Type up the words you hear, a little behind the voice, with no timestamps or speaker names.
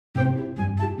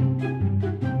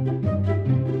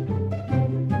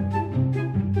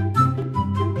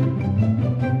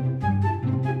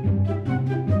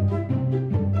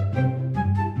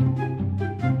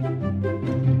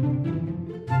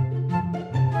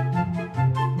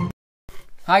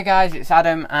Hi guys, it's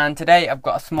Adam, and today I've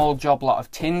got a small job lot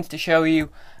of tins to show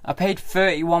you. I paid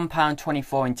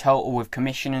 £31.24 in total with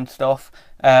commission and stuff,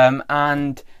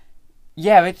 and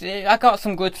yeah, I got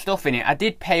some good stuff in it. I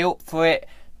did pay up for it,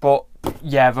 but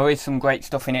yeah, there is some great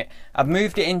stuff in it. I've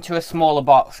moved it into a smaller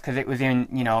box because it was in,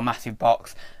 you know, a massive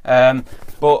box. So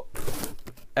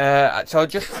I'm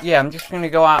just going to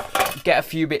go out, get a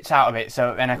few bits out of it,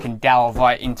 so then I can delve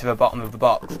right into the bottom of the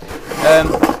box.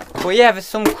 But yeah, there's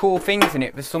some cool things in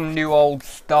it. There's some new old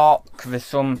stock.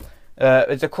 There's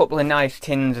a couple of nice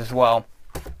tins as well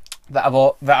that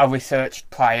I researched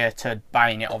prior to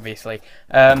buying it, obviously.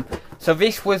 So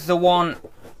this was the one.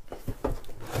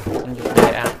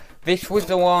 This was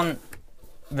the one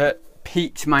that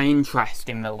piqued my interest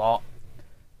in the lot.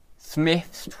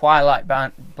 Smith's Twilight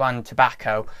Brand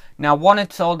Tobacco. Now, one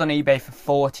had sold on eBay for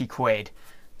 40 quid.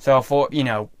 So I thought, you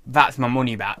know, that's my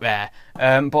money back there.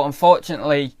 But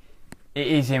unfortunately, it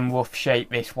is in rough shape,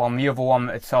 this one. The other one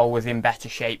that had sold was in better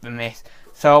shape than this.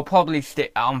 So I'll probably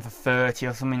stick that on for 30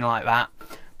 or something like that.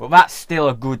 But that's still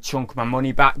a good chunk of my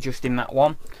money back just in that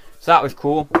one. So that was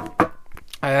cool.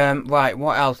 Right,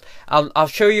 what else? I'll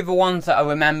show you the ones that I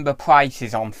remember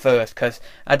prices on first, because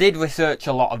I did research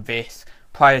a lot of this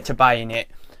prior to buying it.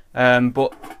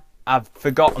 But I've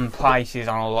forgotten prices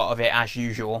on a lot of it as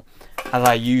usual, as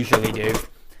I usually do.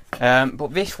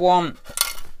 But this one,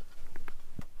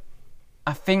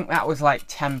 I think that was like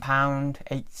 £10, £8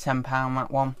 to £10,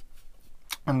 that one.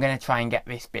 I'm going to try and get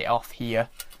this bit off here.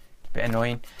 It's a bit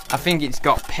annoying. I think it's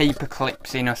got paper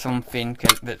clips in or something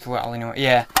that's rattling around.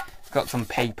 Yeah, it's got some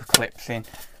paper clips in.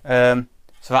 So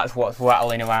that's what's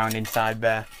rattling around inside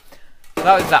there. So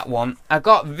that was that one. I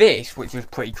got this, which was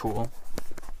pretty cool.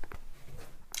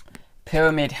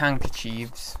 Pyramid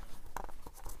handkerchiefs.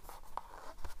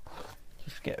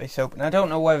 Just get this open. I don't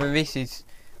know whether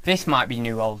this might be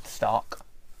new old stock.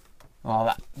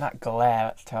 Oh, that glare,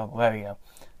 that's terrible. There we go.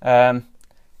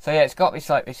 So yeah, it's got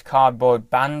this cardboard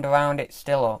band around it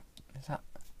still. Or is that?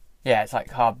 Yeah, it's like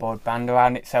cardboard band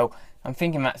around it. So I'm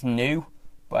thinking that's new,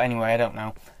 but anyway, I don't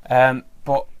know.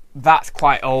 But that's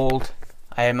quite old,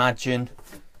 I imagine.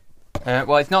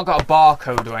 Well, it's not got a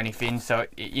barcode or anything, so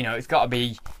you know, it's got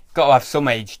to have some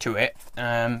age to it.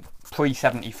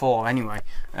 Pre-74 anyway.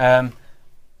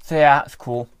 So yeah, that's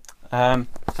cool. So I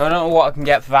don't know what I can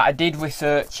get for that. I did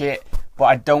research it, but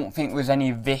I don't think there was any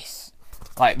of this,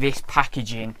 like this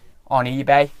packaging on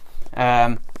eBay.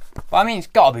 But I mean, it's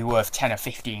got to be worth 10 or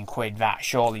 15 quid, that,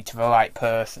 surely, to the right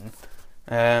person.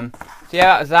 So yeah,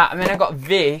 that was that. And then I got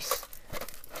this,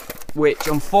 which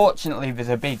unfortunately there's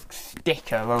a big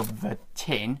sticker over the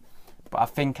tin, but I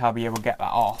think I'll be able to get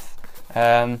that off.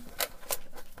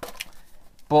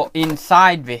 But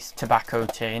inside this tobacco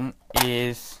tin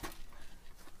is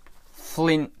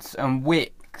flints and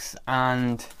wicks,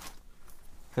 and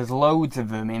there's loads of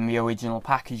them in the original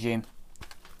packaging.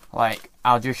 Like,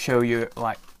 I'll just show you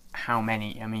like how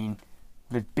many. I mean,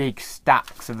 there's big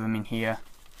stacks of them in here.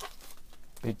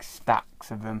 Big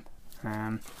stacks of them.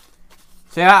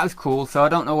 So yeah, that was cool. So I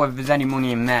don't know whether there's any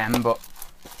money in them, but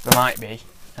there might be.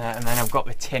 And then I've got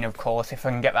the tin, of course. If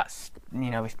I can get that, you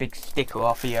know, this big sticker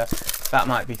off here, that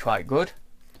might be quite good.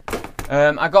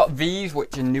 I got these,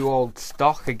 which are new old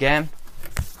stock again.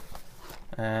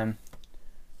 They're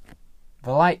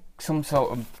like some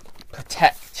sort of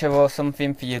protector or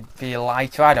something for your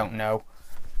lighter. I don't know.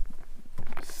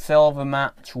 Silver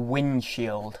match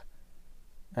windshield.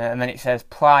 And then it says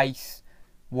price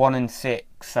 1 and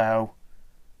 6. So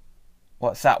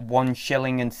what's that? 1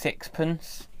 shilling and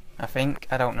 6pence. I think.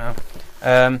 I don't know.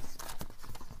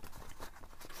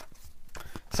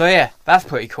 So yeah, that's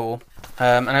pretty cool.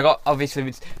 And I got,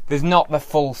 obviously, there's not the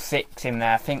full 6 in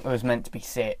there. I think there was meant to be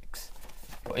 6,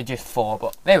 but it's just 4.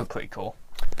 But they were pretty cool.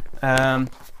 Yeah,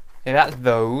 that's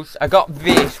those. I got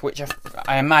this, which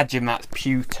I imagine that's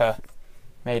pewter,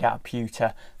 made out of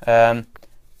pewter. And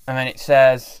then it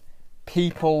says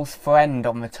People's Friend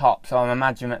on the top, so I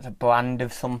imagine that's a brand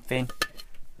of something,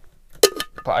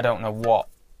 but I don't know what.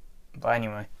 But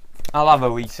anyway, I'll have a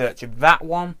research of that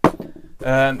one.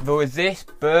 There was this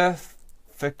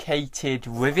bifurcated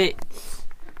rivets.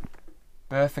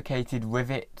 Bifurcated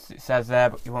rivets, it says there,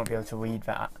 but you won't be able to read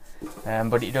that.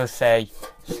 But it does say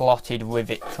slotted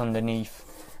rivets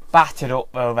underneath. Battered up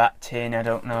though, that tin. I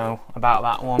don't know about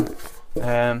that one.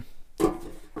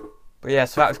 But yeah,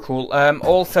 so that was cool.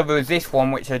 Also, there was this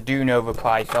one, which I do know the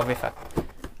price of.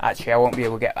 Actually, I won't be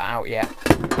able to get that out yet.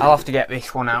 I'll have to get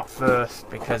this one out first,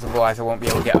 because otherwise I won't be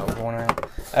able to get that one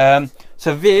out.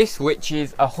 So this, which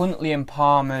is a Huntley and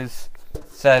Palmer's,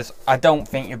 says, I don't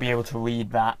think you'll be able to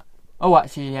read that. Oh,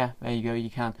 actually, yeah, there you go,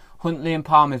 you can. Huntley and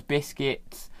Palmer's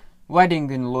biscuits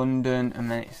wedding in London, and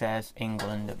then it says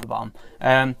England at the bottom.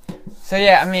 So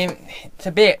yeah, I mean, it's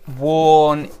a bit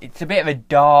worn. It's a bit of a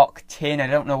dark tin. I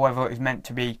don't know whether it was meant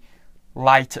to be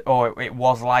lighter, or it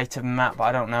was lighter than that, but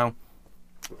I don't know.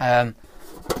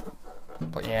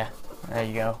 But yeah, there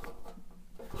you go.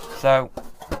 So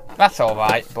that's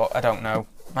alright, but I don't know.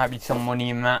 Might be some money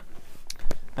in that.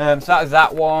 So that was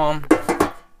that one.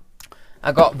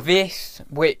 I got this,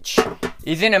 which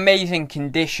is in amazing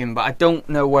condition, but I don't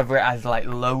know whether it has like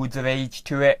loads of age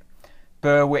to it.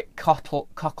 Berwick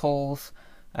cockles.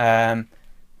 Yeah,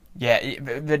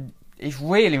 it's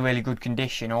really good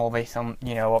condition. All this on,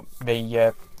 you know,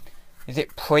 the is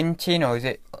it printing or is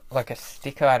it like a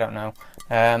sticker? I don't know.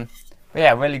 But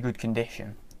yeah, really good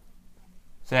condition.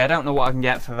 So yeah, I don't know what I can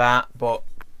get for that, but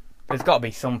there's got to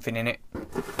be something in it.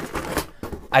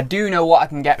 I do know what I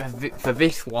can get for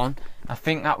this one. I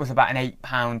think that was about an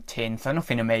 £8 tin, so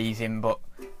nothing amazing, but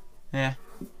yeah,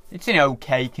 it's in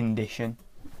okay condition.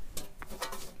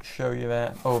 Show you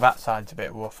there. Oh, that side's a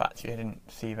bit rough actually. I didn't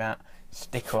see that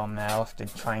sticker on there. I'll have to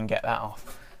try and get that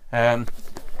off. But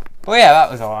yeah,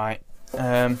 that was alright.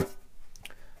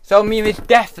 So I mean, there's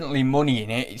definitely money in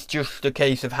it. It's just a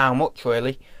case of how much,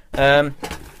 really. And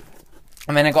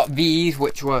then I got these,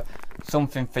 which were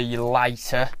something for your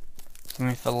lighter.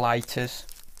 Something for lighters.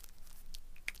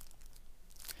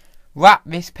 Wrap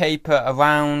this paper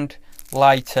around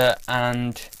lighter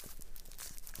and...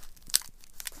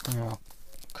 Oh,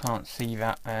 can't see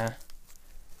that there.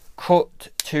 Cut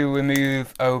to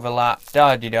remove overlap.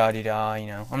 Da-di-da-di-da, you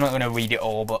know. I'm not going to read it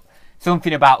all, but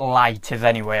something about lighters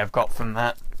anyway I've got from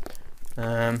that.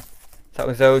 That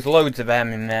was those. Loads of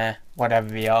them in there. Whatever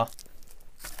they are.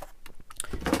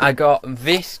 I got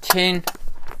this tin.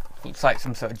 Looks like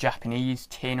some sort of Japanese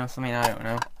tin or something, I don't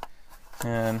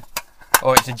know.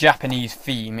 Or it's a Japanese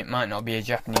theme. It might not be a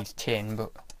Japanese tin,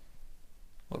 but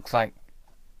looks like,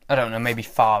 I don't know, maybe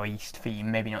Far East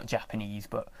theme, maybe not Japanese,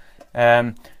 but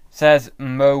says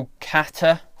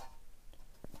Mokata.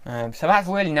 So that's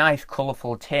a really nice,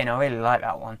 colourful tin. I really like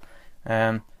that one.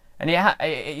 And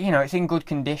you know, it's in good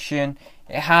condition.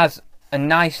 It has a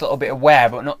nice little bit of wear,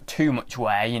 but not too much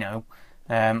wear, you know.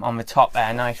 On the top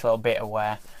there, nice little bit of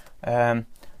wear. But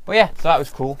yeah, so that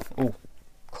was cool. Ooh,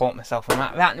 caught myself on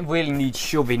that. That really needs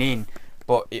shoving in,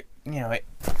 but it, you know, it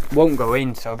won't go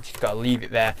in, so I've just got to leave it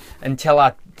there until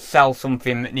I sell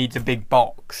something that needs a big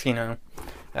box, you know.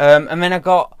 And then I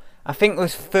got, I think there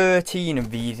was 13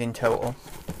 of these in total.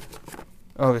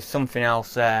 Oh, there's something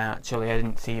else there actually. I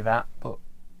didn't see that, but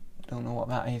don't know what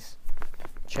that is.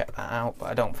 Check that out, but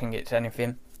I don't think it's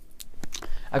anything.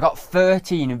 I got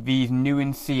 13 of these new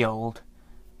and sealed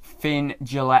thin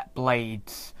Gillette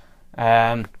blades.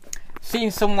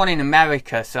 Seen someone in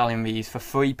America selling these for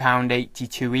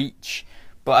 £3.82 each,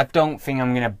 but I don't think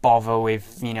I'm going to bother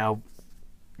with, you know,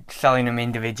 selling them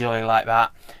individually like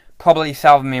that. Probably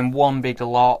sell them in one big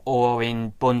lot or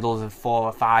in bundles of 4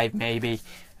 or 5 maybe.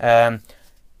 Yeah,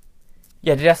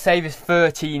 did I say there's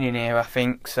 13 in here, I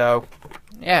think, so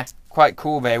yeah, quite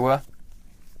cool they were.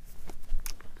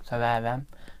 So there then.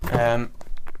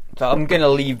 So I'm going to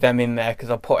leave them in there because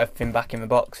I'll put everything back in the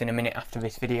box in a minute after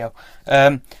this video.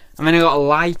 And then I got a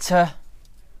lighter.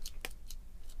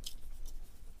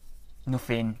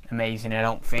 Nothing amazing, I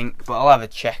don't think, but I'll have a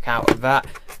check out of that.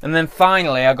 And then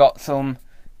finally I got some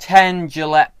 10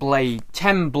 Gillette blade,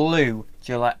 10 blue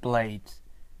Gillette blades.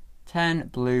 10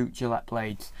 blue Gillette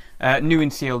blades. New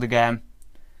and sealed again.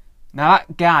 Now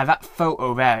that guy, that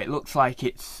photo there, it looks like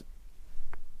a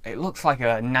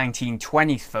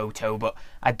 1920s photo, but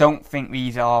I don't think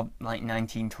these are like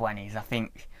 1920s. I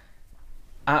think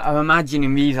I'm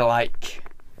imagining these are like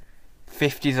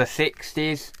 50s or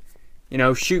 60s. You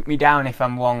know, shoot me down if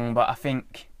I'm wrong, but I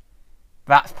think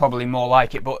that's probably more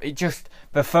like it. But it just,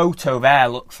 the photo there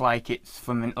looks like it's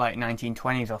from like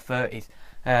 1920s or 30s.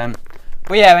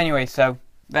 But yeah, anyway, so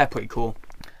they're pretty cool.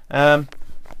 So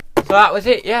that was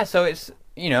it. Yeah, so it's,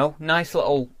 you know, nice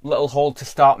little haul to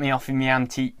start me off in the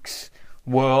antiques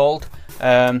world.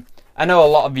 I know a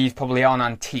lot of these probably aren't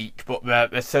antique, but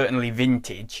they're certainly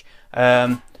vintage.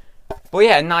 But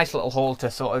yeah, a nice little haul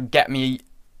to sort of get me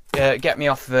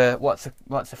off the what's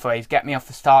the phrase? Get me off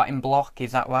the starting block.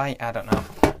 Is that right? I don't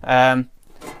know.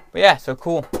 But yeah, so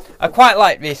cool. I quite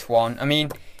like this one. I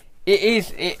mean,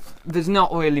 there's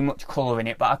not really much colour in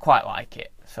it, but I quite like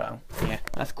it. So yeah,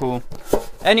 that's cool.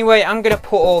 Anyway, I'm gonna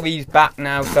put all these back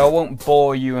now, so I won't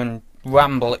bore you and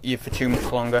ramble at you for too much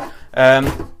longer.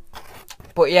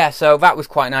 But yeah, so that was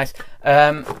quite nice.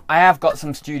 I have got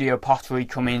some studio pottery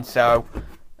coming, so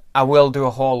I will do a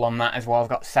haul on that as well. I've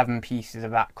got 7 pieces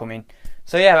of that coming.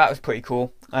 So yeah, that was pretty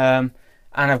cool. And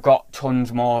and I've got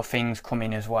tons more things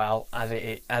coming as well as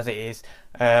it is.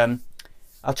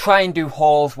 I'll try and do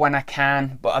hauls when I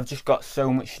can, but I've just got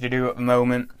so much to do at the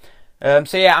moment.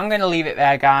 So yeah, I'm going to leave it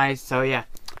there, guys. So yeah,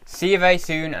 see you very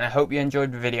soon, and I hope you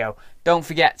enjoyed the video. Don't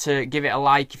forget to give it a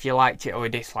like if you liked it, or a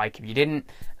dislike if you didn't.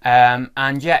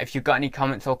 And yeah, if you've got any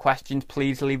comments or questions,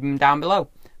 please leave them down below.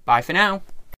 Bye for now.